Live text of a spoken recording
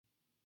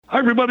Hi,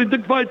 everybody.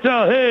 Dick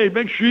Vitale. Hey,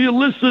 make sure you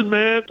listen,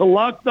 man, to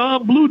Locked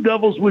On Blue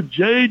Devils with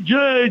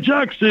J.J.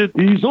 Jackson.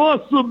 He's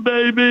awesome,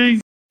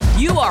 baby.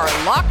 You are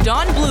Locked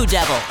On Blue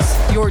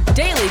Devils, your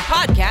daily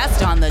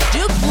podcast on the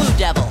Duke Blue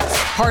Devils,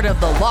 part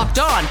of the Locked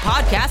On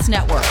Podcast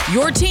Network,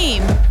 your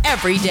team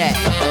every day.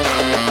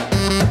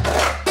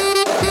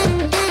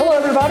 Hello,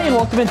 everybody, and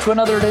welcome into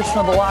another edition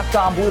of the Locked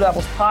On Blue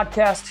Devils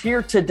podcast.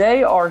 Here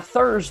today, our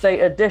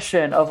Thursday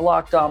edition of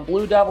Locked On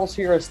Blue Devils.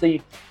 Here as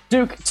the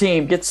Duke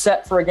team gets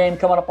set for a game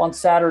coming up on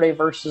Saturday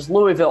versus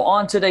Louisville.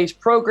 On today's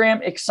program,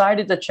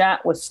 excited to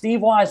chat with Steve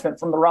Wiseman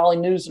from the Raleigh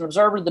News and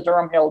Observer, the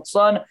Durham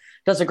Herald-Sun.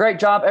 Does a great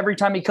job every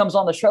time he comes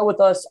on the show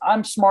with us.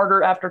 I'm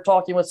smarter after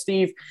talking with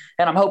Steve,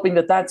 and I'm hoping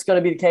that that's going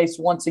to be the case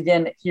once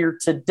again here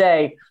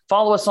today.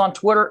 Follow us on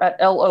Twitter at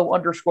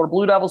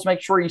LO_Blue Devils.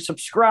 Make sure you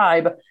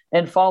subscribe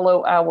and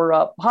follow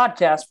our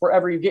podcast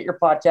wherever you get your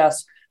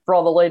podcasts for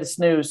all the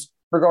latest news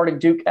regarding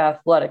Duke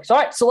athletics. All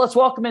right, so let's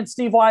welcome in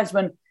Steve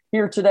Wiseman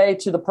here today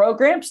to the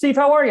program. Steve,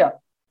 how are you?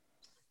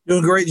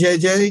 Doing great,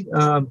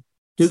 JJ.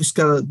 Duke's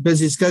got a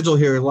busy schedule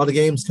here. A lot of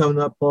games coming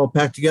up all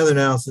packed together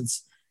now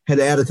since had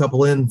to add a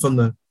couple in from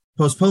the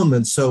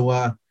postponement.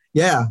 So,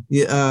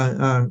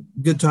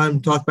 good time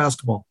to talk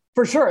basketball.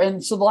 For sure.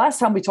 And so the last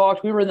time we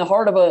talked, we were in the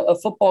heart of a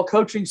football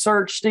coaching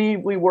search,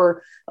 Steve. We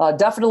were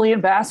definitely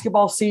in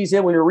basketball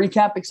season. We were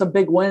recapping some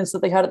big wins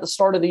that they had at the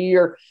start of the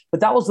year.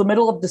 But that was the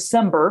middle of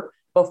December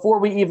before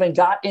we even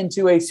got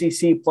into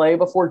ACC play,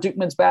 before Duke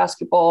men's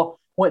basketball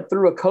went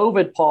through a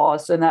COVID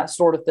pause and that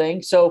sort of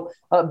thing. So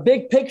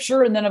big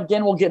picture, and then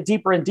again, we'll get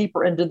deeper and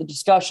deeper into the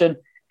discussion.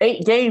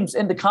 8 games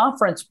into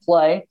conference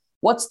play.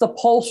 What's the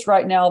pulse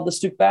right now of the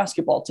Duke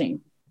basketball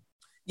team?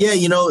 Yeah,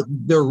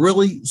 they're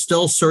really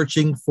still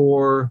searching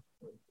for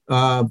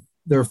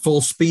their full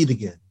speed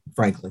again,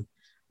 frankly.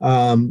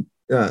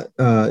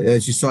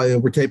 As you saw,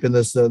 we're taping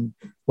this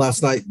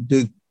last night.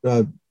 Duke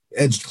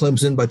edged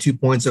Clemson by 2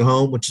 points at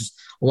home, which is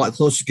a lot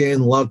closer game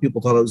than a lot of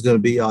people thought it was going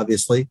to be,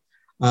 obviously.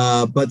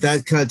 But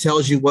that kind of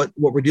tells you what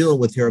we're dealing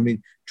with here. I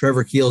mean,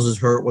 Trevor Keels is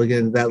hurt. We'll get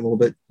into that a little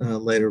bit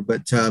later.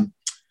 But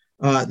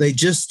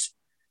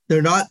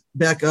they're not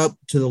back up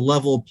to the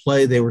level of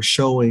play they were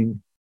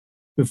showing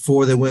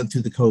before they went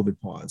through the COVID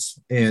pause.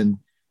 And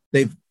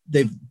they've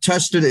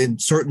touched it in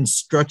certain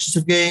stretches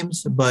of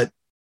games, but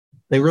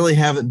they really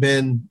haven't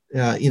been,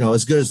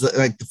 as good as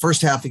the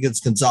first half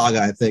against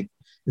Gonzaga, I think,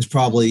 is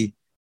probably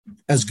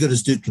as good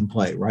as Duke can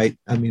play, right?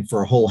 I mean,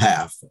 for a whole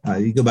half.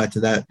 You go back to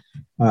that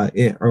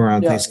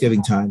around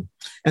Thanksgiving time.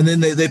 And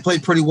then they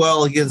played pretty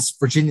well against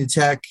Virginia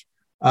Tech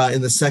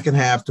in the second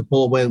half to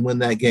pull away and win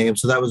that game.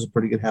 So that was a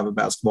pretty good half of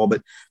basketball.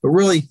 But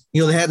really, they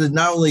had to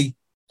not only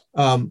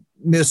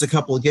miss a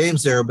couple of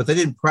games there, but they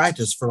didn't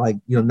practice for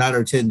 9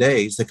 or 10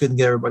 days. They couldn't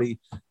get everybody,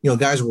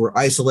 guys were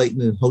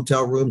isolating in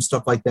hotel rooms,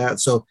 stuff like that.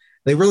 So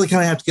they really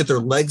kind of have to get their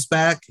legs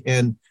back,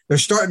 and they're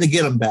starting to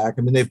get them back.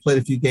 I mean, they've played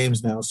a few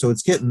games now, so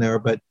it's getting there,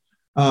 but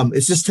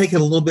it's just taking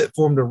a little bit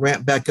for them to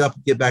ramp back up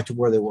and get back to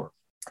where they were.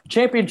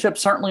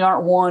 Championships certainly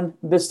aren't won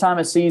this time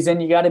of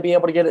season. You got to be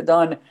able to get it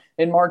done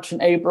in March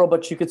and April,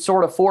 but you could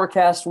sort of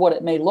forecast what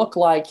it may look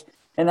like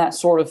and that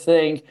sort of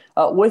thing.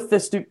 With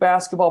this Duke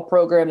basketball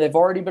program, they've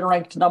already been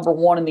ranked number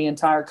 1 in the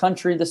entire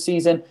country this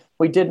season.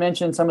 We did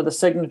mention some of the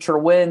signature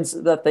wins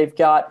that they've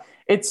got.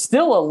 It's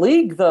still a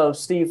league, though,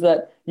 Steve,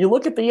 that you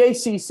look at the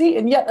ACC,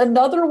 and yet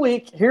another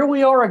week, here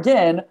we are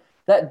again,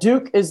 that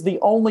Duke is the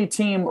only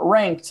team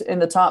ranked in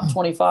the top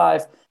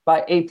 25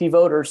 by AP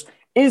voters.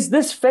 Is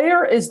this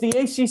fair? Is the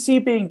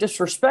ACC being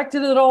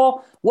disrespected at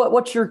all?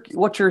 What's your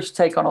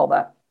take on all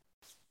that?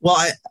 Well,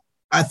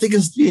 I think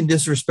it's being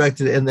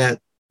disrespected in that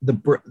the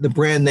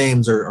brand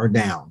names are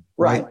down,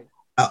 right?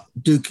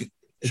 Duke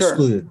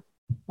excluded.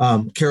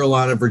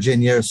 Carolina,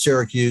 Virginia,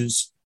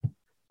 Syracuse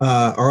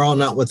are all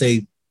not what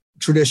they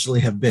traditionally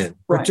have been.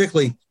 Right.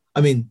 Particularly,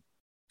 I mean,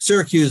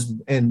 Syracuse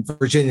and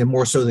Virginia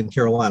more so than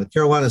Carolina.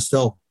 Carolina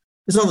still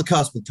is on the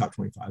cusp of the top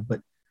 25,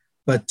 but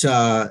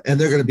and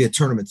they're going to be a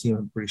tournament team,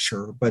 I'm pretty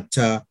sure. But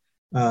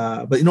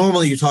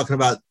normally you're talking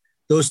about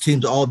those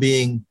teams all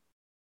being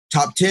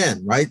top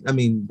 10, right? I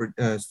mean,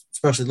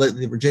 especially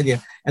lately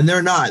Virginia, and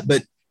they're not.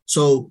 But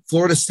so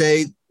Florida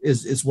State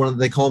is one of,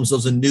 they call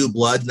themselves a new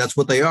blood, and that's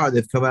what they are.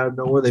 They've come out of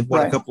nowhere. They've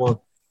won a couple of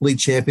league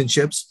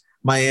championships.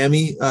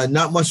 Miami,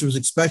 not much was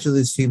expected of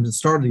these teams at the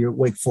start of the year.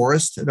 Wake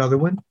Forest, another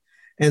one.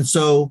 And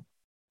so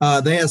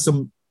they had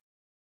some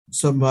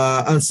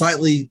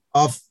unsightly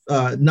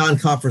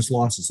non-conference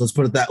losses. Let's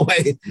put it that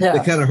way. Yeah.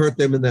 They kind of hurt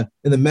them in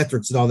the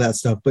metrics and all that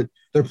stuff. But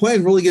they're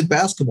playing really good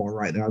basketball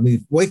right now. I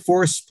mean, Wake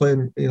Forest is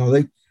playing.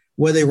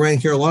 Where they ran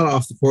Carolina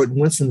off the court in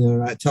Winston the other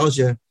night tells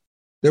you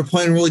they're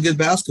playing really good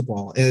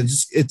basketball. And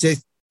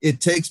it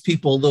takes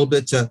people a little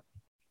bit to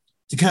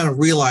kind of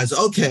realize,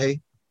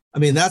 okay, I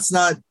mean, that's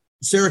not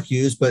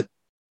Syracuse, but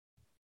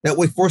that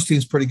Wake Forest team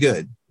is pretty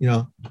good.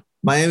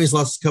 Miami's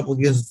lost a couple of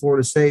games in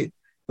Florida State.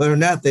 But other than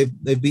that,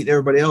 they've beaten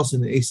everybody else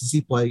in the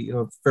ACC play,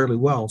 fairly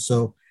well.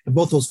 So, and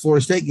both those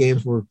Florida State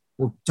games were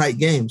tight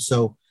games.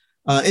 So,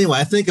 anyway,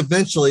 I think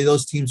eventually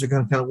those teams are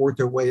going to kind of work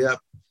their way up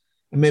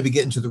and maybe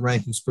get into the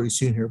rankings pretty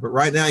soon here. But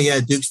right now, yeah,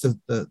 Duke's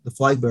the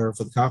flag bearer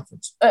for the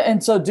conference.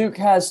 And so Duke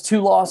has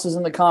 2 losses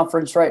in the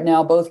conference right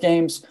now, both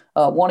games,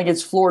 one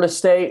against Florida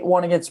State,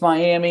 one against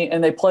Miami,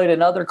 and they played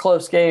another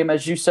close game,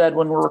 as you said,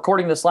 when we're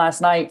recording this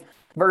last night,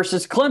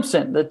 versus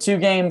Clemson. The 2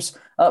 games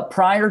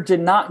prior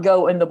did not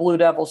go in the Blue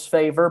Devils'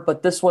 favor,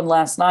 but this one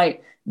last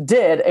night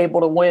did,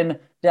 able to win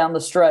down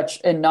the stretch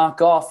and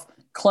knock off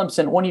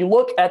Clemson. When you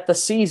look at the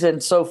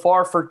season so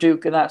far for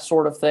Duke and that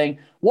sort of thing,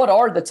 what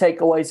are the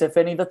takeaways, if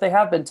any, that they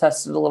have been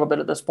tested a little bit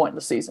at this point in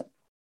the season?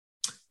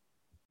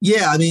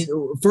 Yeah, I mean,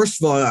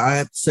 first of all, I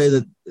have to say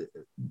that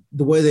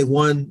the way they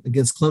won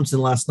against Clemson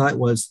last night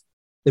was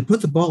they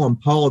put the ball in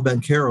Paulo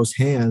Banchero's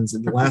hands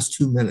in the last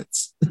 2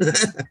 minutes.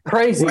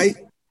 Crazy. Right?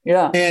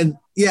 Yeah. And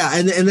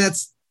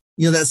that's,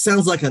 that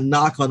sounds like a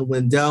knock on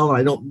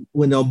Wendell.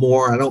 Wendell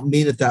Moore. I don't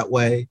mean it that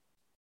way.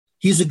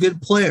 He's a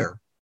good player.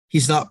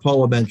 He's not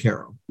Paulo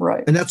Banchero.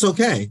 Right. And that's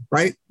okay.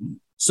 Right.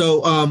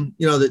 So,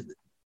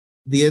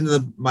 the end of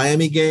the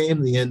Miami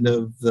game, the end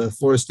of the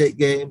Florida State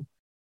game,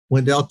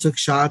 Wendell took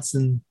shots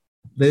and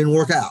they didn't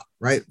work out,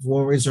 right? For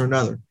one reason or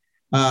another.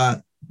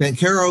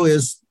 Banchero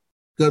is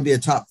going to be a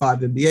top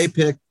 5 NBA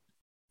pick,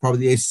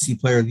 probably the ACC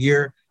player of the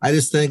year. I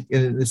just think,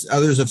 and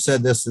others have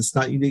said this, it's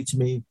not unique to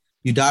me.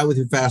 You die with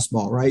your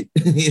fastball, right?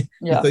 You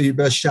throw your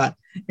best shot.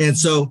 And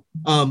so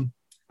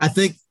I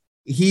think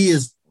he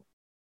is,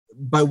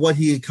 by what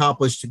he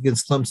accomplished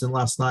against Clemson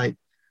last night,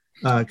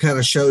 kind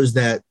of shows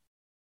that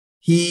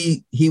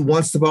he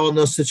wants the ball in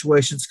those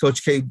situations.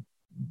 Coach K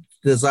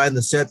designed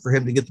the set for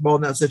him to get the ball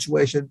in that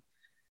situation.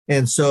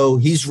 And so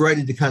he's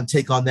ready to kind of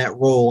take on that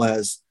role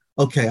as,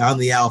 okay, I'm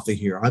the alpha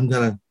here. I'm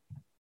going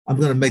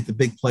to make the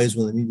big plays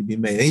when they need to be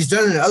made. And he's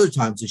done it at other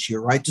times this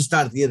year, right? Just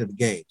not at the end of the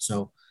game.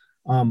 So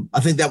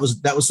I think that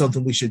was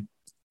something we should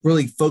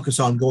really focus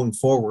on going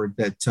forward,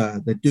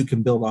 that Duke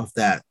can build off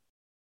that.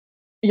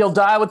 You'll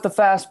die with the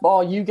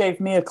fastball. You gave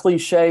me a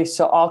cliche,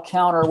 so I'll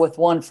counter with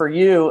one for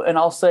you, and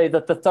I'll say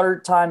that the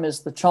third time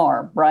is the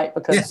charm, right?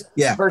 Because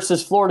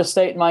versus Florida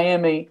State and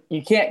Miami,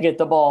 you can't get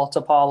the ball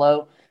to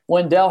Paulo.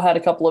 Wendell had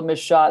a couple of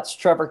missed shots.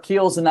 Trevor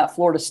Keels in that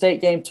Florida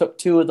State game took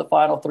 2 of the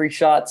final 3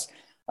 shots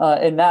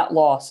in that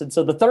loss. And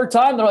so the third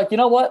time, they're like, you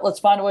know what? Let's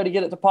find a way to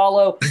get it to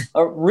Paulo.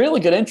 A really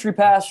good entry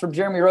pass from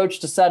Jeremy Roach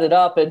to set it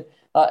up and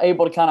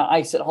able to kind of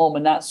ice it home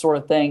and that sort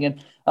of thing.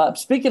 And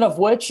speaking of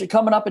which,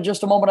 coming up in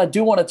just a moment, I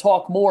do want to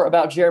talk more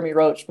about Jeremy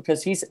Roach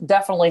because he's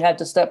definitely had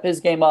to step his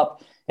game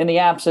up in the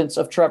absence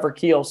of Trevor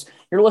Keels.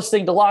 You're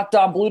listening to Locked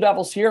On Blue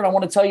Devils here, and I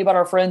want to tell you about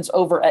our friends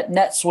over at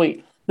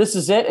NetSuite. This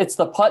is it. It's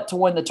the putt to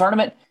win the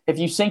tournament. If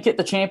you sink it,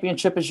 the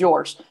championship is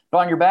yours. But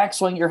on your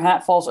backswing, your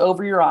hat falls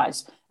over your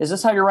eyes. Is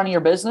this how you're running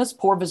your business?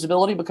 Poor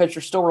visibility because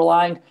you're still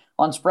relying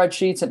on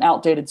spreadsheets and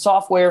outdated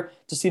software.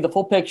 To see the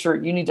full picture,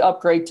 you need to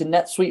upgrade to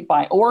NetSuite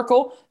by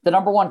Oracle, the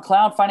 #1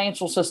 cloud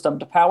financial system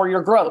to power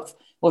your growth.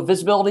 With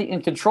visibility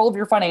and control of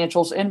your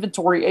financials,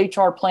 inventory,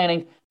 HR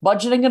planning,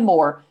 budgeting, and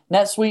more,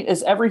 NetSuite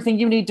is everything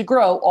you need to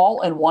grow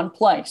all in one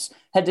place.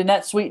 Head to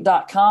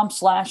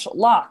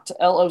netsuite.com/locked,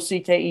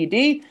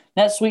 LOCKED,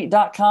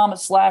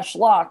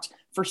 netsuite.com/locked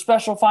for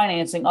special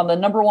financing on the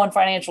 #1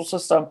 financial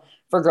system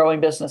for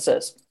growing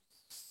businesses.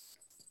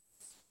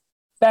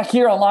 Back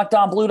here on Locked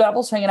On Blue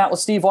Devils, hanging out with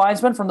Steve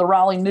Wiseman from the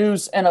Raleigh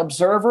News and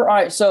Observer. All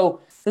right, so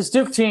this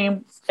Duke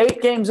team,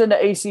 8 games into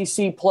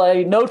ACC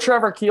play, no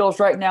Trevor Keels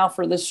right now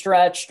for this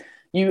stretch.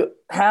 You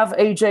have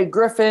A.J.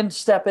 Griffin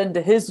step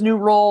into his new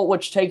role,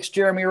 which takes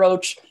Jeremy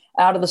Roach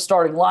out of the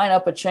starting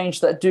lineup, a change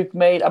that Duke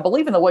made, I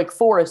believe, in the Wake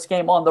Forest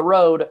game on the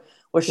road,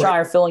 with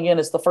Shire filling in.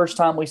 It's the first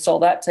time we saw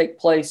that take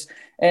place.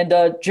 And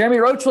Jeremy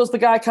Roach was the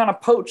guy kind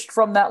of poached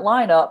from that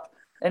lineup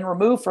and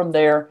removed from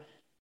there.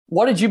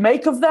 What did you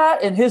make of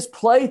that and his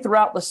play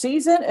throughout the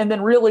season, and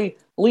then really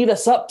lead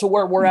us up to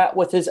where we're at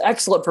with his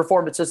excellent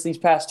performances these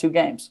past 2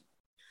 games?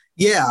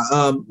 Yeah,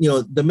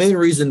 the main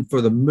reason for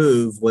the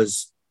move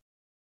was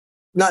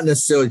not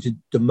necessarily to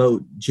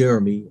demote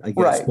Jeremy, I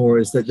guess, more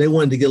is that they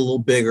wanted to get a little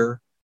bigger.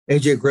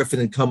 A.J. Griffin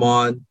had come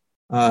on.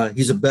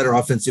 He's a better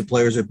offensive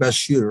player, he's their best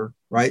shooter,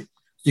 right?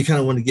 So you kind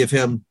of want to get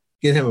him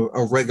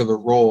a regular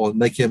role and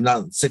make him not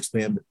a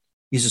 6-man, but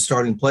he's a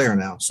starting player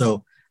now.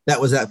 So that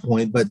was that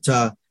point. But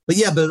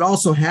it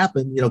also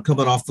happened,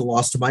 coming off the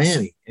loss to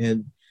Miami.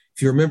 And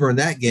if you remember in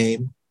that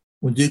game,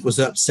 when Duke was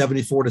up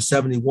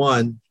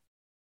 74-71,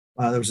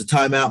 there was a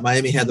timeout.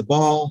 Miami had the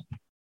ball.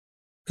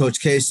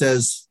 Coach K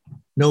says,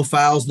 no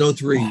fouls, no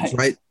threes,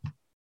 right?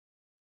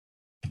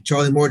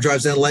 Charlie Moore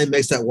drives down the lane,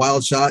 makes that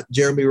wild shot.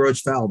 Jeremy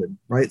Roach fouled him,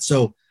 right?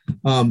 So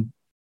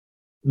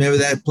maybe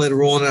that played a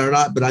role in it or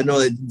not, but I know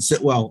they didn't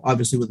sit well,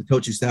 obviously, with the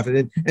coaching staff.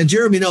 And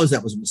Jeremy knows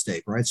that was a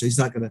mistake, right? So he's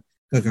not going to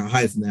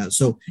hide from that.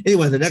 So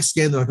anyway, the next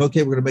game, they're like,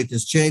 okay, we're going to make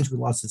this change. We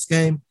lost this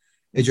game.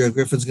 A.J.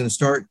 Griffin's going to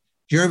start.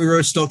 Jeremy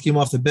Roach still came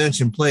off the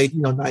bench and played,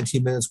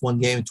 19 minutes one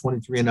game and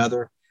 23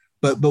 another.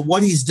 But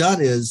what he's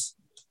done is,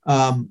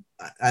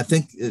 I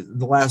think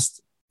the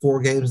last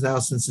 4 games now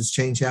since this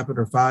change happened,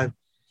 or 5,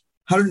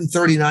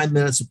 139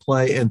 minutes of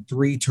play and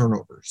 3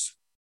 turnovers,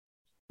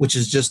 which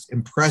is just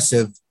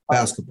impressive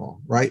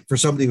basketball, right? For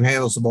somebody who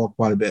handles the ball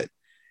quite a bit.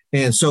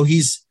 And so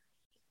he's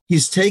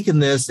he's taken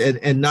this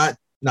and not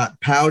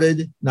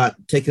pouted, not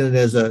taken it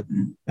as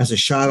a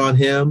shot on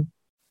him.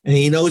 And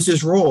he knows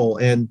his role.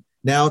 And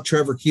now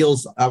Trevor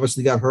Keels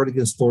obviously got hurt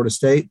against Florida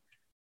State.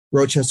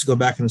 Roach has to go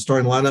back in the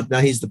starting lineup.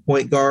 Now he's the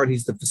point guard.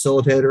 He's the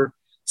facilitator.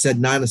 He's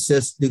had 9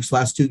 assists Duke's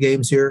last 2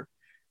 games here.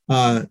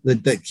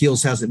 That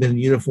Keels hasn't been in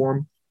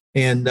uniform.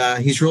 And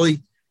he's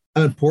really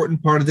an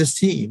important part of this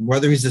team.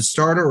 Whether he's a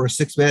starter or a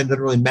 6-man,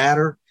 doesn't really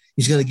matter.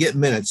 He's going to get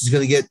minutes. He's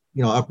going to get,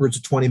 upwards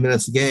of 20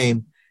 minutes a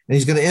game. And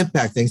he's going to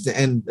impact things.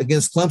 And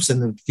against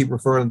Clemson, and keep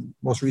referring to the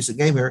most recent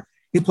game here,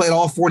 he played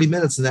all 40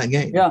 minutes in that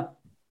game. Yeah.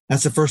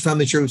 That's the first time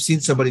that we've seen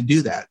somebody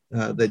do that,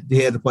 that he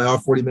had to play all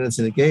 40 minutes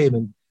in a game,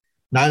 and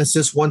 9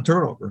 assists, 1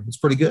 turnover. It's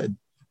pretty good.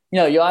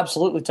 Yeah, you'll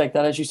absolutely take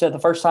that. As you said, the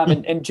first time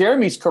in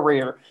Jeremy's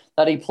career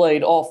that he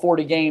played all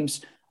 40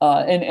 games.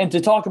 And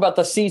to talk about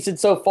the season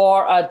so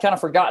far, I'd kind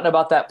of forgotten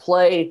about that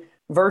play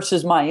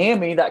versus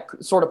Miami that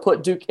sort of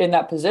put Duke in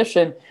that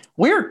position.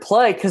 Weird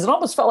play, because it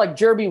almost felt like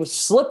Jeremy was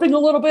slipping a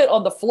little bit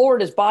on the floor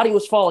and his body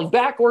was falling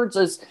backwards.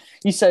 As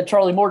you said,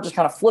 Charlie Moore just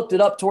kind of flipped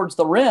it up towards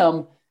the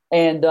rim.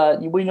 And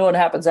we know what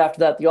happens after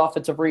that, the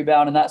offensive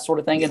rebound and that sort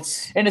of thing.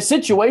 And in a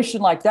situation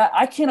like that,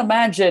 I can't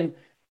imagine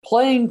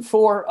playing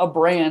for a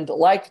brand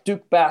like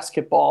Duke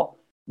basketball,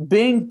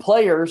 being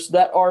players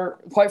that are,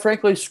 quite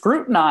frankly,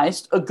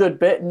 scrutinized a good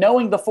bit,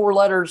 knowing the 4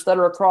 letters that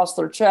are across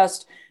their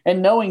chest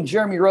and knowing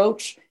Jeremy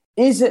Roach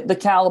isn't the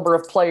caliber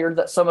of player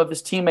that some of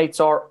his teammates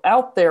are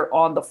out there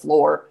on the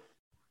floor.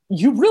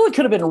 You really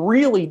could have been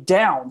really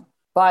down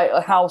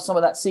by how some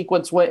of that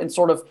sequence went and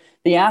sort of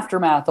the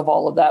aftermath of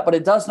all of that. But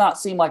it does not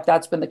seem like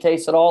that's been the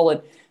case at all.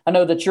 And I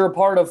know that you're a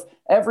part of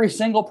every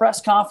single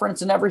press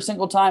conference and every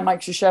single time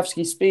Mike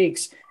Krzyzewski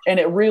speaks. And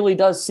it really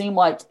does seem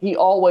like he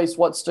always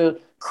wants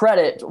to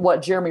credit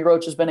what Jeremy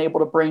Roach has been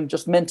able to bring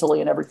just mentally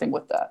and everything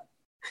with that.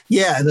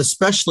 Yeah, and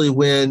especially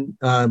when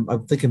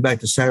I'm thinking back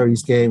to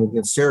Saturday's game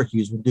against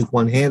Syracuse when Duke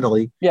won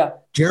handily. Yeah,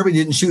 Jeremy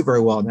didn't shoot very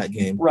well in that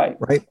game. Right.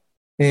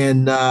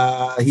 And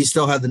he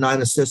still had the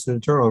 9 assists and a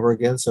turnover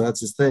again, so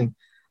that's his thing.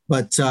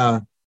 But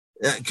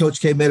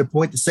Coach K made a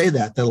point to say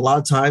that a lot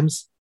of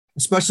times,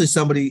 especially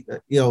somebody,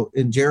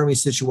 in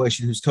Jeremy's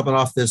situation who's coming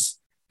off this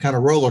kind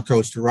of roller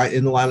coaster, right,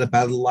 in the lineup,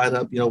 out of the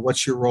lineup,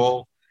 what's your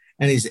role?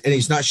 And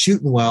he's not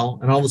shooting well,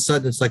 and all of a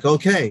sudden it's like,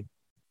 okay,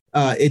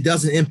 it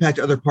doesn't impact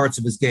other parts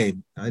of his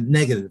game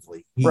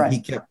negatively.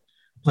 He kept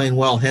playing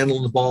well,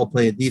 handling the ball,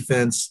 playing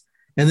defense.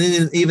 And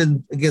then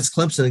even against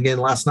Clemson again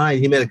last night,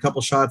 he made a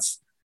couple shots,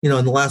 in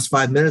the last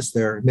 5 minutes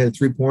there. He made a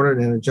 3-pointer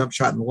and a jump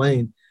shot in the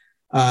lane.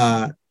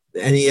 And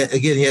he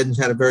hadn't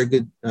had a very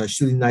good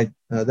shooting night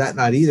that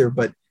night either.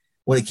 But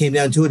when it came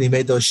down to it, he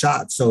made those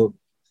shots. So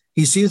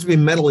he seems to be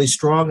mentally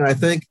strong. And I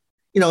think,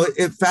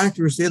 it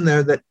factors in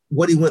there that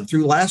what he went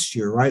through last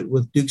year, right,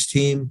 with Duke's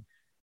team,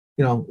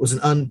 was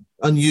an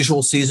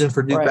unusual season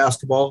for Duke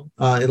basketball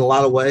in a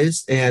lot of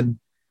ways. And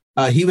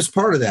he was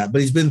part of that.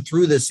 But he's been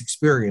through this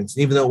experience,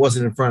 even though it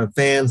wasn't in front of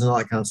fans and all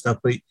that kind of stuff.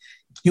 But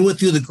he went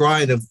through the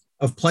grind of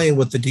playing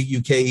with the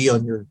DUKE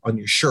on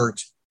your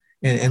shirt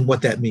and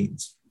what that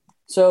means.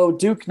 So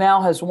Duke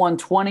now has won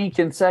 20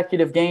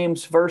 consecutive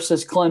games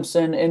versus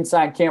Clemson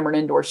inside Cameron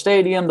Indoor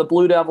Stadium. The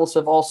Blue Devils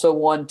have also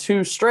won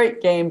 2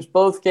 straight games,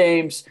 both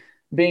games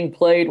being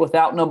played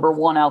without number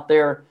 1 out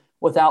there,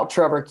 without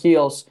Trevor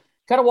Keels.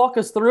 Kind of walk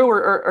us through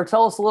or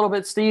tell us a little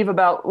bit, Steve,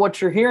 about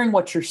what you're hearing,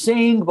 what you're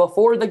seeing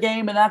before the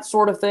game and that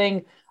sort of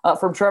thing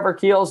from Trevor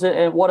Keels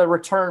and what a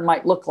return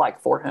might look like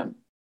for him.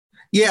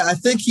 Yeah, I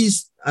think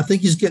he's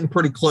getting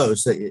pretty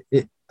close.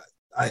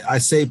 I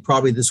say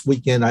probably this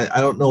weekend. I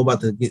don't know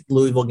about the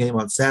Louisville game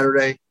on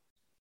Saturday.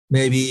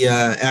 Maybe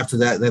after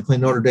that, they play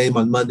Notre Dame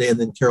on Monday and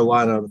then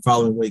Carolina on the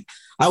following week.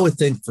 I would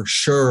think for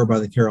sure by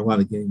the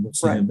Carolina game, we'll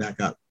see him back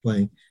out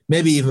playing.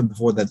 Maybe even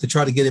before that, to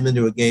try to get him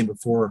into a game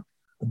before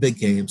a big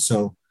game.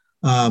 So,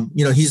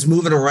 he's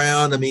moving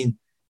around. I mean,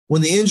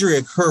 when the injury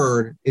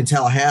occurred in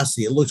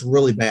Tallahassee, it looked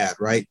really bad,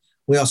 right?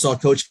 We all saw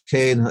Coach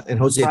K and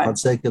Jose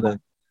Fonseca, the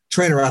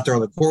trainer, out there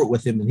on the court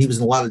with him, and he was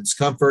in a lot of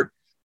discomfort.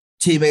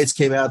 Teammates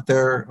came out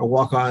there, a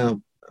walk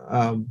on.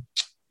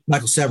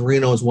 Michael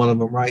Savarino is one of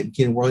them, right? And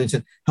Keenan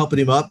Worthington helping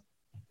him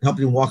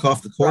walk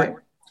off the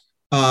court.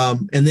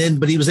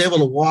 But he was able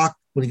to walk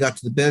when he got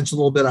to the bench a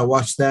little bit. I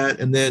watched that.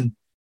 And then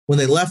when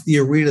they left the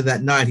arena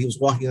that night, he was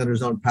walking under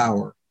his own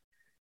power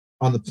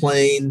on the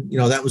plane.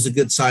 That was a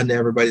good sign to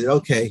everybody that,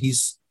 okay,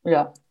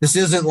 this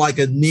isn't like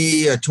a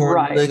knee, a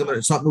torn ligament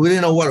or something. We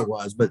didn't know what it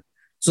was, but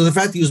so the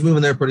fact that he was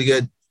moving there pretty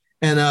good.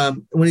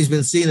 And when he's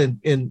been seen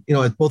in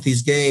at both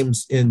these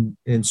games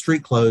in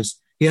street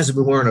clothes, he hasn't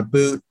been wearing a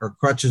boot or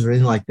crutches or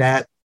anything like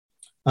that.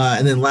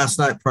 And then last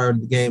night prior to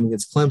the game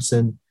against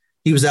Clemson,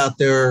 he was out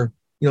there,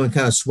 in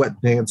kind of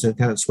sweatpants and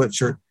kind of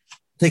sweatshirt,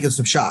 taking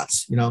some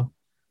shots,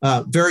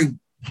 very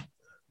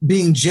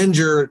being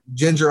ginger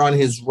on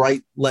his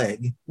right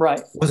leg.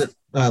 Right. Wasn't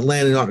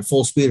landing on it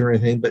full speed or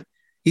anything, but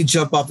he'd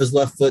jump off his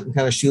left foot and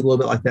kind of shoot a little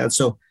bit like that.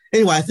 So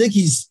anyway, I think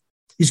he's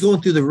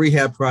going through the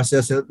rehab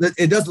process. And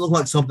it doesn't look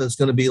like something that's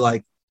going to be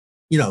like,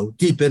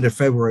 deep into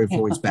February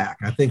before he's back.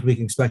 I think we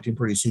can expect him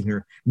pretty soon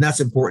here. And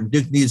that's important.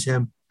 Duke needs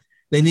him.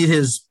 They need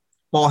his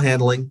ball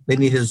handling. They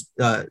need his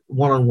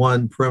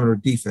one-on-one perimeter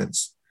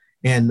defense,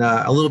 and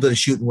a little bit of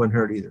shooting wouldn't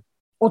hurt either.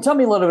 Well, tell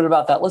me a little bit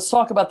about that. Let's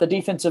talk about the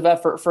defensive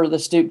effort for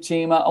this Duke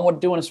team. I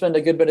want to spend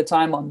a good bit of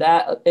time on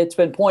that. It's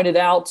been pointed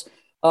out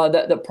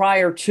that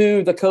prior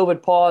to the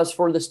COVID pause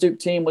for the Duke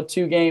team with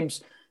 2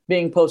 games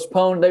being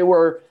postponed, they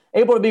were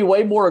able to be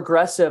way more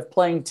aggressive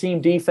playing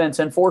team defense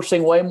and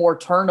forcing way more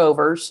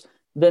turnovers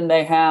than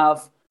they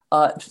have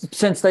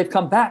since they've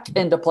come back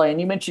into play. And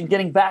you mentioned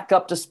getting back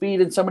up to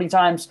speed, and so many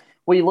times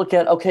we look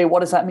at, okay, what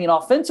does that mean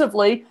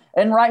offensively?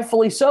 And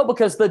rightfully so,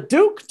 because the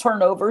Duke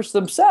turnovers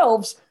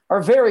themselves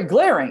are very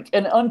glaring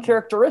and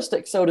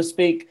uncharacteristic, so to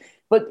speak.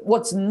 But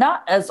what's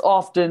not as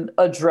often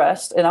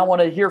addressed, and I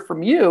want to hear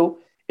from you,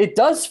 it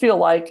does feel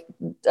like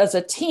as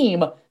a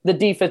team, the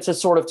defense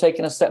has sort of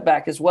taken a step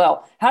back as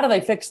well. How do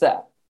they fix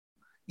that?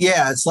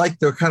 Yeah, it's like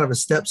they're kind of a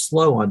step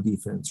slow on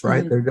defense,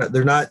 right? Mm-hmm.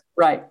 They're not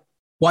right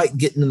quite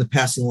getting in the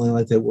passing lane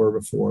like they were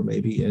before,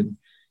 maybe. And,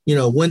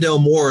 Wendell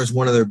Moore is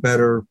one of their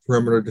better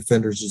perimeter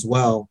defenders as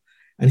well.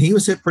 And he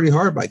was hit pretty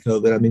hard by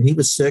COVID. I mean, he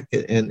was sick,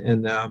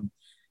 and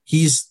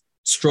he's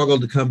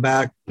struggled to come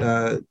back.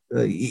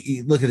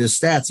 You look at his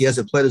stats. He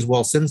hasn't played as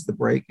well since the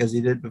break as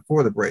he did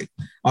before the break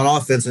on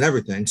offense and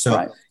everything.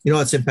 So,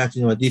 it's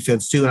impacting on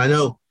defense too. And I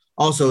know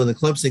also in the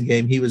Clemson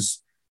game,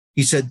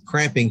 he said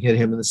cramping hit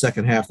him in the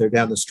second half there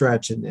down the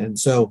stretch. And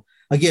so,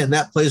 again,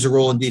 that plays a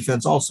role in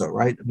defense also,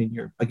 right? I mean,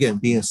 you're, again,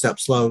 being a step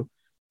slow,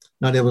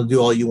 not able to do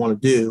all you want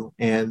to do.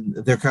 And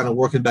they're kind of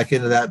working back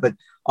into that. But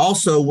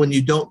also when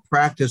you don't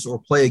practice or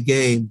play a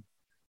game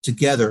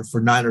together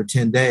for 9 or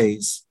 10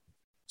 days,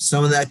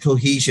 some of that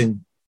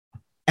cohesion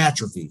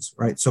atrophies,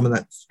 right? Some of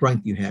that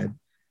strength you had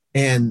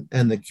and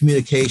the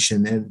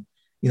communication and,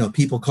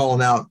 people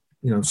calling out,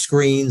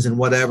 screens and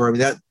whatever. I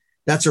mean,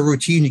 that's a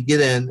routine you get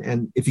in.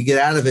 And if you get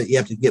out of it, you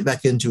have to get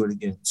back into it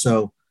again.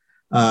 So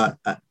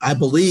I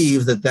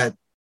believe that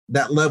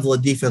level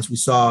of defense we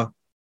saw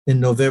in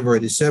November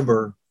and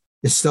December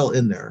is still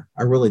in there.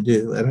 I really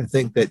do. And I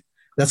think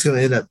that's going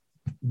to end up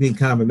being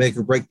kind of a make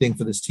or break thing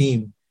for this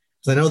team.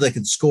 Because I know they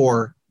can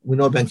score. We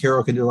know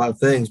Banchero can do a lot of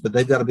things, but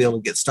they've got to be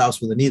able to get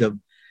stops when they need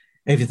them.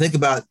 And if you think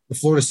about the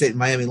Florida State and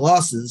Miami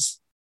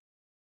losses,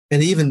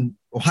 and even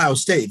Ohio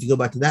State, if you go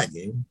back to that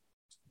game,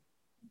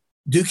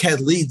 Duke had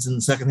leads in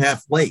the second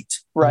half late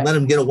and let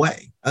them get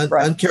away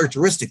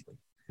uncharacteristically.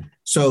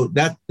 So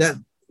that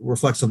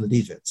reflects on the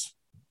defense.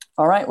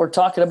 All right, we're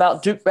talking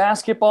about Duke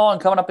basketball,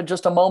 and coming up in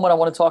just a moment, I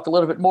want to talk a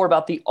little bit more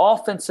about the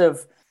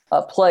offensive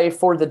play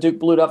for the Duke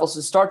Blue Devils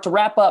to start to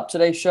wrap up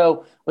today's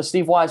show with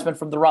Steve Wiseman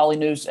from the Raleigh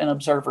News and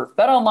Observer.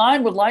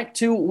 BetOnline would like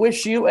to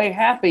wish you a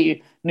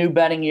happy new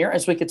betting year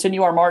as we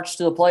continue our march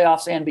to the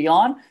playoffs and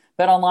beyond.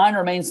 BetOnline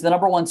remains the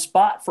number one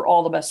spot for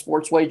all the best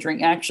sports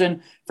wagering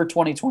action for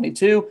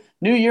 2022.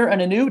 New year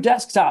and a new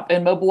desktop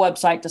and mobile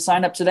website to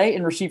sign up today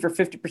and receive your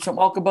 50%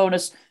 welcome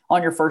bonus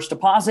on your first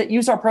deposit.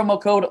 Use our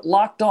promo code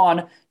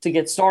LOCKEDON to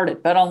get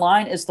started.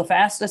 BetOnline is the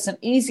fastest and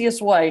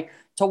easiest way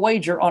to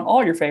wager on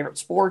all your favorite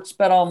sports.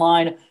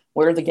 BetOnline,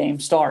 where the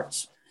game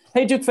starts.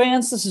 Hey, Duke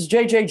fans, this is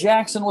JJ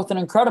Jackson with an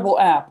incredible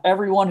app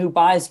everyone who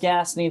buys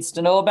gas needs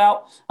to know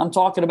about. I'm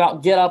talking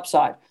about Get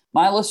Upside.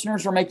 My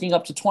listeners are making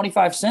up to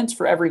 25 cents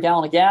for every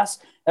gallon of gas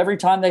every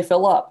time they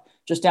fill up.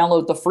 Just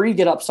download the free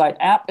Get Upside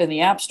app in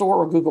the App Store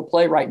or Google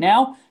Play right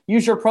now.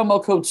 Use your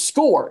promo code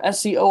SCORE,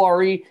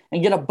 S-C-O-R-E,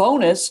 and get a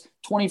bonus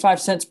 25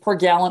 cents per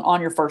gallon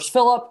on your first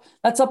fill up.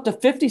 That's up to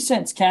 50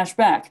 cents cash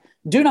back.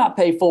 Do not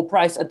pay full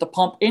price at the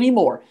pump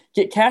anymore.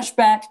 Get cash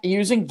back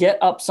using Get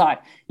Upside.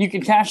 You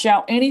can cash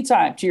out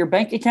anytime to your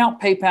bank account,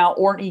 PayPal,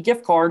 or an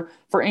e-gift card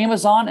for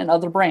Amazon and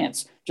other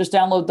brands. Just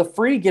download the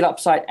free Get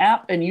Upside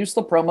app and use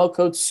the promo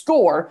code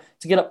SCORE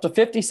to get up to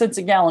 50 cents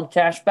a gallon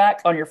cash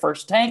back on your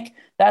first tank.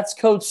 That's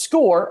code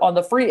SCORE on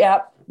the free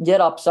app,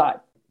 Get Upside.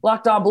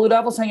 Locked On Blue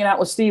Devils hanging out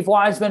with Steve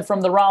Wiseman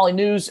from the Raleigh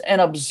News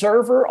and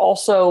Observer.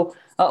 Also,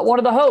 one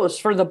of the hosts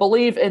for the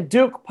Believe in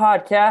Duke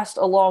podcast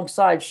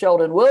alongside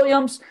Sheldon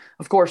Williams.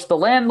 Of course, the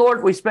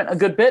landlord. We spent a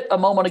good bit a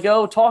moment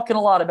ago talking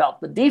a lot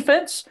about the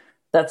defense.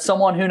 That's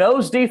someone who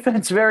knows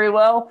defense very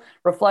well,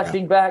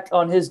 reflecting back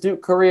on his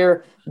Duke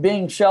career,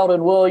 being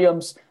Sheldon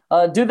Williams.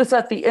 Do this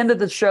at the end of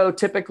the show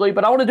typically,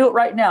 but I want to do it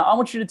right now. I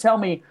want you to tell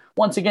me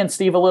once again,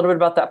 Steve, a little bit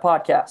about that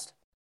podcast.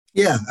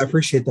 Yeah, I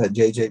appreciate that,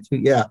 JJ.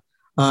 Yeah,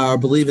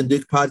 Believe in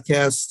Duke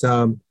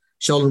podcast.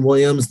 Sheldon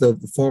Williams, the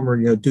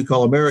former Duke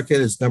All-American,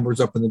 his numbers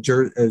up in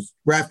the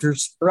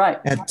Raptors. Right.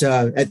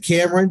 At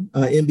Cameron,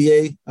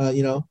 NBA.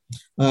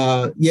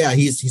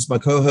 He's my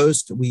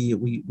co-host.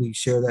 We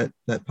share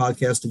that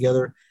podcast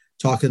together.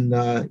 Talking.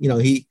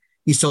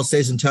 He still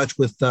stays in touch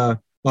with a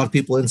lot of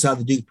people inside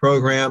the Duke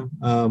program.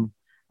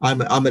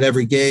 I'm at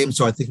every game,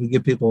 so I think we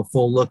give people a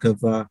full look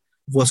of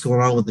what's going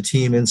on with the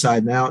team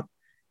inside and out.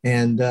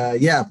 And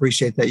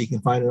appreciate that. You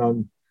can find it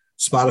on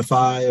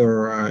Spotify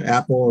or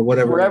Apple or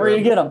whatever. Wherever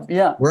you get them.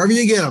 Yeah. Wherever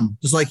you get them.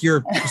 Just like this.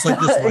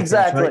 Exactly.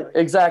 Podcast, right?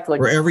 Exactly.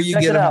 Wherever you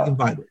get them, you can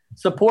find it.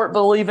 Support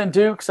Believe in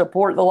Duke.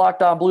 Support the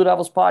Locked On Blue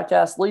Devils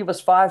podcast. Leave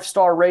us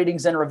 5-star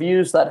ratings and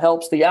reviews. That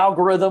helps the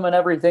algorithm and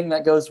everything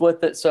that goes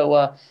with it.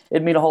 So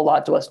it'd mean a whole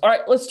lot to us. All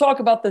right, let's talk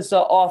about this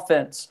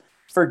offense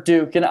for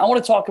Duke. And I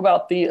want to talk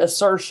about the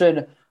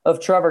assertion of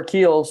Trevor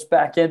Keels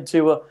back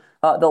into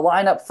the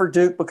lineup for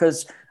Duke,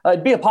 because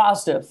it'd be a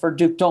positive for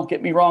Duke. Don't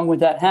get me wrong when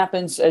that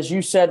happens. As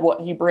you said,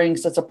 what he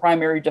brings, that's a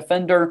primary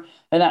defender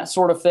and that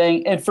sort of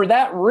thing. And for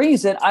that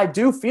reason, I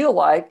do feel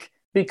like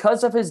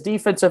because of his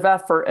defensive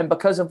effort and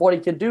because of what he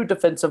can do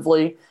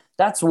defensively,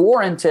 that's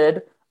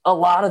warranted a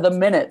lot of the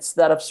minutes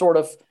that have sort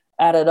of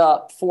added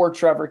up for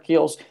Trevor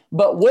Keels.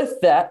 But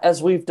with that,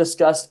 as we've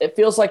discussed, it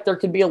feels like there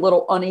could be a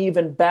little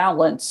uneven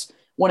balance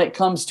when it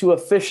comes to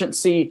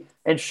efficiency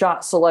and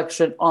shot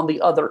selection on the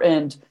other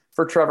end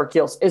for Trevor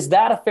Keels. Is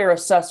that a fair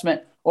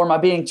assessment, or am I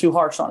being too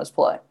harsh on his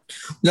play?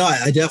 No,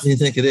 I definitely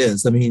think it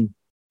is. I mean,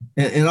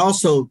 and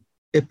also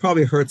it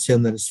probably hurts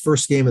him that his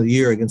first game of the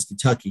year against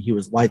Kentucky, he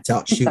was lights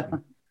out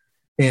shooting.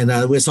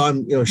 And we saw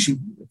him, shoot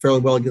fairly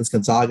well against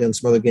Gonzaga and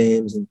some other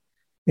games.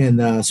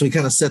 And so he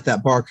kind of set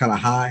that bar kind of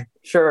high.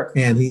 Sure.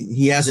 And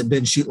he hasn't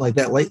been shooting like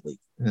that lately.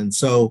 And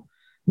so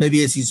maybe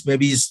he's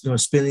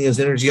spending his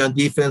energy on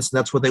defense, and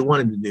that's what they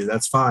want him to do.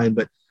 That's fine.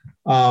 But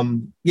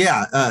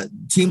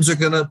teams are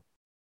going to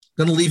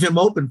leave him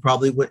open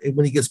probably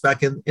when he gets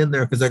back in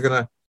there, because they're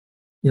going to,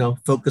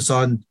 focus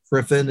on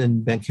Griffin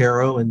and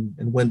Banchero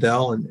and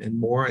Wendell and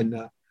more. And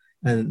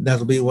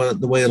that'll be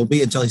the way it'll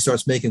be until he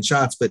starts making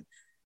shots. But,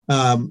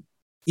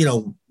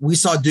 we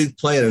saw Duke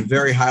play at a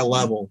very high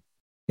level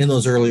in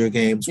those earlier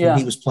games when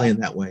he was playing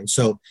that way.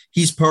 So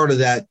he's part of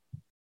that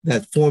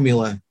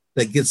formula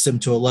that gets them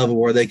to a level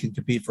where they can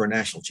compete for a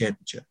national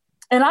championship.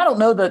 And I don't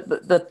know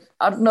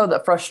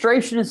that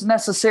frustration is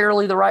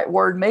necessarily the right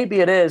word. Maybe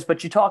it is,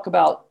 but you talk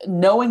about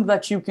knowing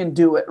that you can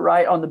do it,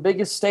 right? On the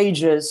biggest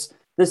stages,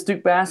 this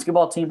Duke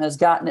basketball team has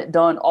gotten it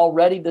done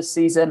already this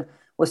season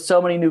with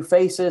so many new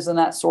faces and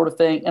that sort of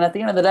thing. And at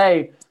the end of the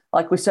day,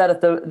 like we said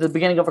at the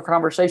beginning of a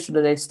conversation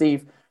today,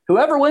 Steve,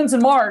 whoever wins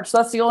in March,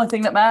 that's the only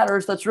thing that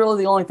matters. That's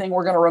really the only thing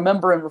we're going to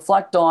remember and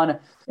reflect on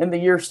in the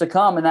years to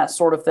come and that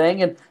sort of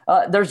thing. And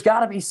there's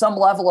got to be some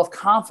level of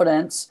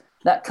confidence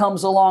that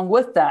comes along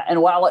with that.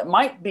 And while it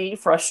might be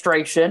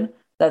frustration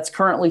that's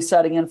currently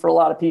setting in for a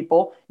lot of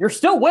people, you're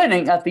still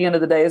winning at the end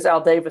of the day, as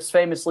Al Davis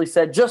famously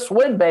said, just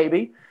win,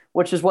 baby,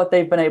 which is what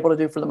they've been able to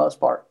do for the most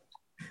part.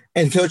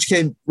 And Coach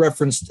K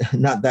referenced,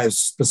 not that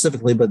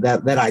specifically, but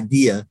that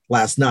idea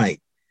last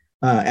night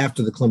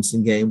after the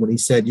Clemson game when he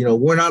said,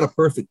 we're not a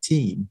perfect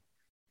team,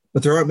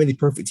 but there aren't many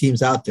perfect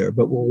teams out there,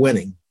 but we're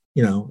winning,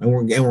 and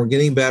we're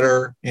getting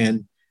better,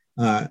 and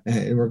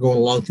we're going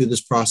along through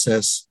this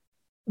process.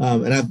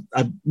 And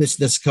I've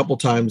mentioned this a couple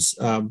times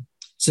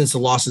since the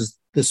losses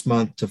this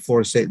month to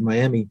Florida State and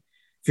Miami.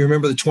 If you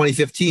remember the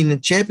 2015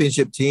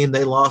 championship team,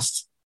 they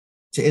lost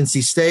to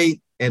NC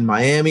State and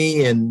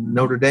Miami and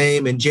Notre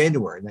Dame in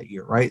January that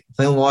year, right?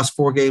 They only lost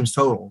 4 games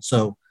total.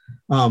 So,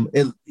 I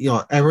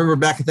remember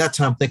back at that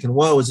time thinking,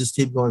 whoa, is this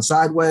team going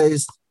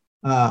sideways?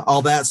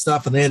 All that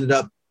stuff. And they ended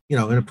up, in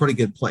a pretty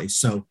good place.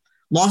 So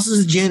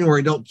losses in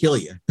January don't kill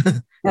you.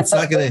 It's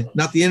not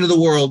the end of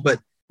the world, but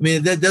I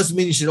mean, that doesn't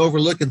mean you should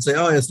overlook and say,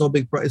 "Oh, it's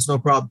no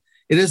problem."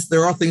 It is.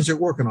 There are things they're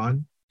working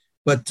on,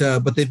 but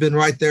they've been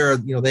right there.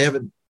 They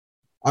haven't.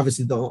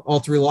 Obviously,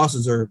 all 3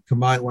 losses are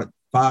combined.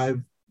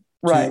 5,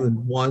 2,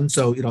 and 1.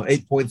 So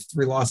 8 points,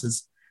 3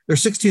 losses. They're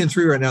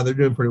 16-3 right now. They're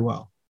doing pretty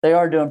well. They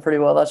are doing pretty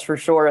well. That's for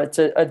sure. It's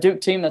a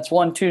Duke team that's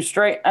won 2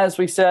 straight, as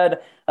we said,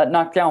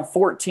 knocked down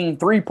 14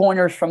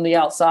 3-pointers from the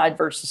outside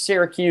versus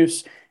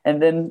Syracuse,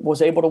 and then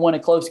was able to win a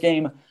close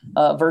game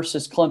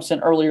versus Clemson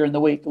earlier in the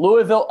week.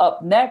 Louisville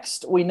up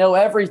next. We know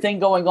everything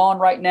going on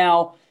right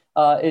now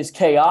is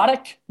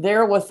chaotic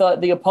there with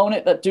the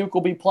opponent that Duke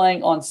will be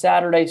playing on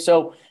Saturday.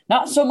 So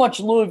not so much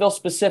Louisville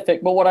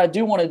specific, but what I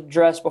do want to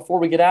address before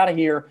we get out of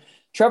here,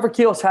 Trevor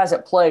Keels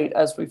hasn't played,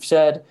 as we've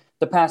said,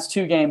 the past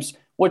 2 games,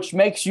 which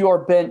makes your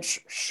bench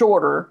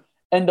shorter.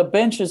 And the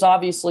bench is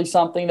obviously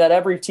something that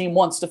every team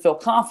wants to feel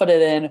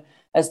confident in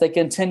as they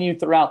continue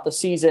throughout the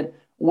season.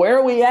 Where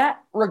are we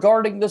at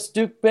regarding this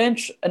Duke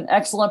bench? An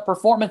excellent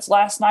performance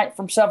last night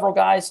from several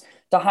guys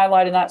to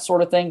highlight and that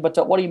sort of thing.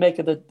 But what do you make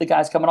of the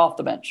guys coming off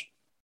the bench?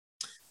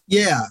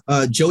 Yeah,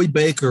 Joey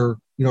Baker,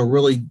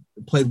 really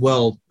played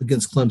well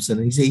against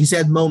Clemson. And he's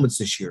had moments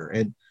this year,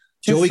 and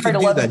Joey can do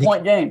that.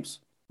 11-point games.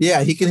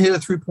 Yeah, he can hit a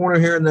 3-pointer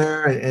here and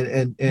there,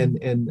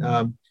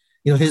 and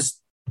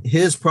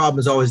his problem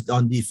is always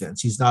on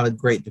defense. He's not a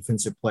great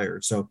defensive player,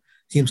 so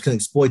teams can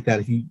exploit that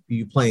if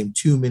you play him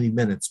too many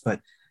minutes. But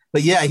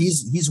yeah,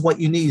 he's what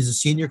you need. He's a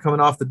senior coming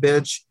off the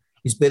bench.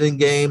 He's been in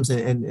games,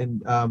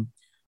 and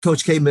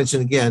Coach K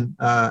mentioned again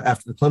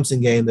after the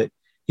Clemson game that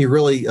he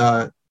really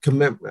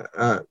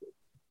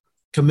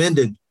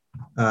commended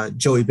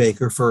Joey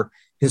Baker for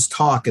his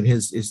talk and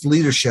his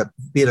leadership,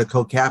 being a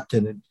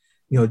co-captain, and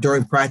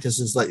during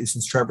practices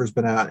since Trevor's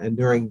been out, and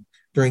during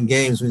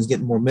games when he's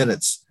getting more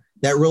minutes,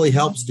 that really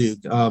helps Duke.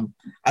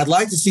 I'd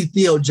like to see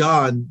Theo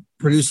John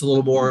produce a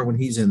little more when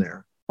he's in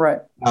there.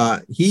 Right.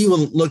 He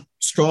will look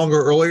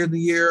stronger earlier in the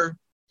year.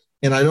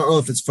 And I don't know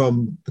if it's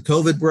from the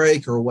COVID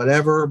break or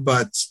whatever,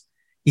 but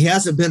he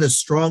hasn't been as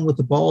strong with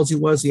the ball as he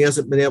was. He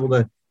hasn't been able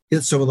to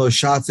hit some of those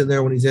shots in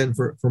there when he's in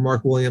for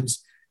Mark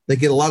Williams. They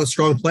get a lot of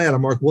strong play out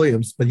of Mark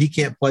Williams, but he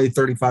can't play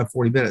 35,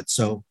 40 minutes.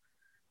 So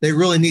they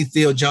really need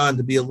Theo John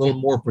to be a little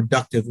more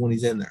productive when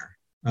he's in there.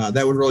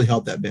 That would really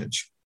help that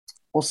bench.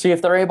 We'll see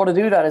if they're able to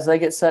do that as they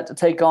get set to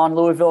take on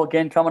Louisville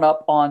again coming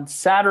up on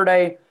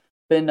Saturday.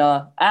 Been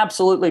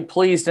absolutely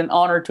pleased and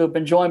honored to have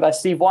been joined by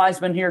Steve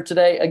Wiseman here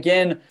today,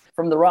 again,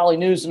 from the Raleigh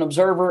News and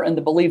Observer and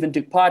the Believe in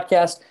Duke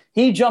podcast.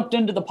 He jumped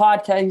into the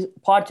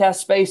podcast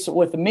space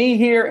with me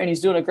here, and he's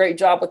doing a great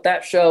job with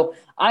that show.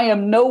 I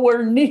am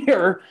nowhere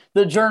near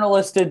the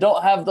journalist and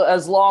don't have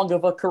as long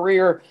of a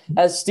career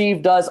as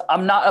Steve does.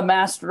 I'm not a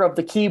master of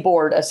the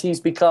keyboard as he's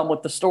become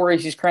with the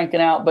stories he's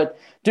cranking out, but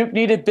Duke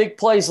needed big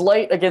plays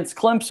late against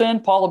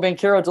Clemson. Paulo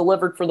Banchero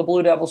delivered for the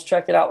Blue Devils.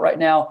 Check it out right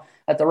now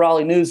at the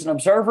Raleigh News and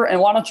Observer. And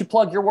why don't you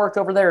plug your work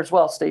over there as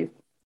well, Steve?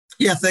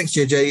 Yeah, thanks,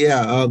 JJ.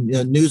 Yeah,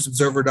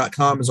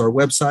 newsobserver.com is our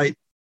website.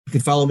 You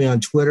can follow me on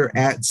Twitter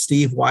at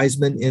Steve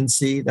Wiseman,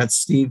 NC. That's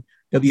Steve,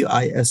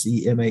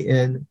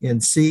 Wiseman,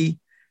 NC.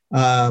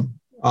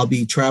 I'll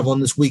be traveling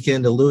this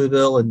weekend to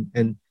Louisville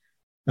and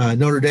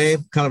Notre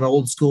Dame, kind of an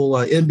old school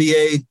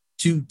NBA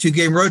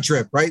two-game road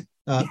trip, right?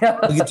 Don't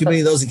get too many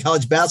of those in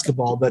college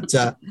basketball. But,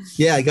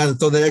 yeah, I got to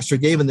throw that extra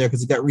game in there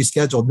because it got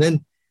rescheduled. And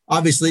then,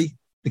 obviously,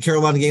 the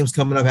Carolina game's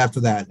coming up after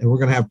that. And we're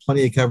going to have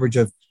plenty of coverage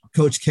of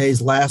Coach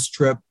K's last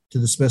trip to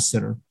the Smith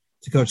Center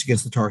to coach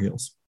against the Tar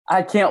Heels.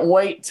 I can't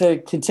wait to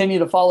continue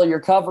to follow your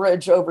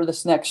coverage over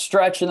this next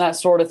stretch and that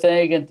sort of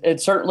thing. And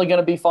it's certainly going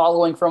to be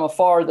following from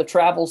afar the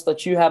travels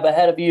that you have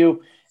ahead of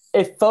you.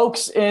 If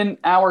folks in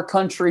our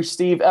country,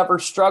 Steve, ever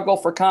struggle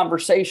for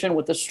conversation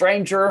with a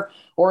stranger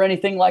or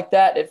anything like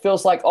that, it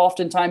feels like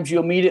oftentimes you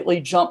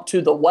immediately jump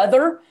to the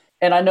weather.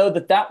 And I know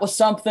that was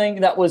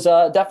something that was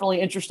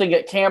definitely interesting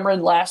at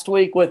Cameron last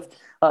week with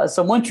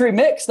some wintry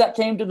mix that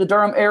came to the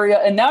Durham area.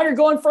 And now you're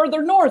going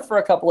further north for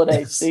a couple of days,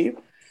 yes. Steve.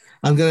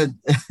 I'm going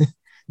to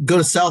go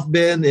to South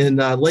Bend in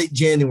late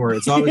January.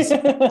 It's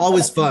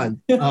always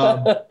fun.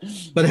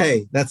 But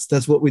hey,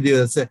 that's what we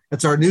do.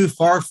 That's our new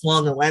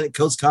far-flung Atlantic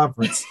Coast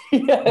Conference.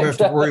 We have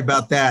to worry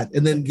about that.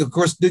 And then, of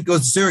course, Duke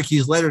goes to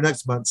Syracuse later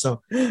next month.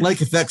 So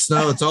lake effect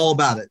snow, it's all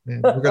about it,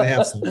 man. We're going to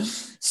have some.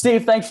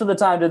 Steve, thanks for the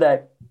time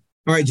today.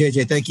 All right,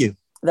 JJ, thank you.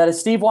 That is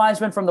Steve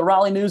Wiseman from the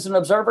Raleigh News and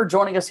Observer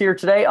joining us here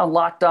today on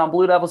Locked On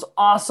Blue Devils.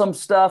 Awesome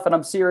stuff, and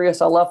I'm serious.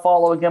 I love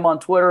following him on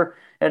Twitter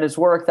and his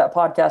work. That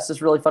podcast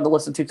is really fun to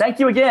listen to. Thank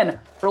you again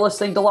for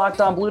listening to Locked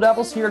On Blue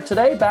Devils here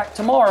today. Back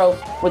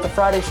tomorrow with a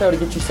Friday show to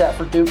get you set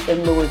for Duke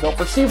and Louisville.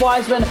 For Steve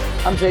Wiseman,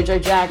 I'm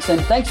JJ Jackson.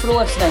 Thanks for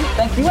listening.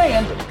 Thank you,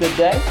 and good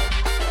day.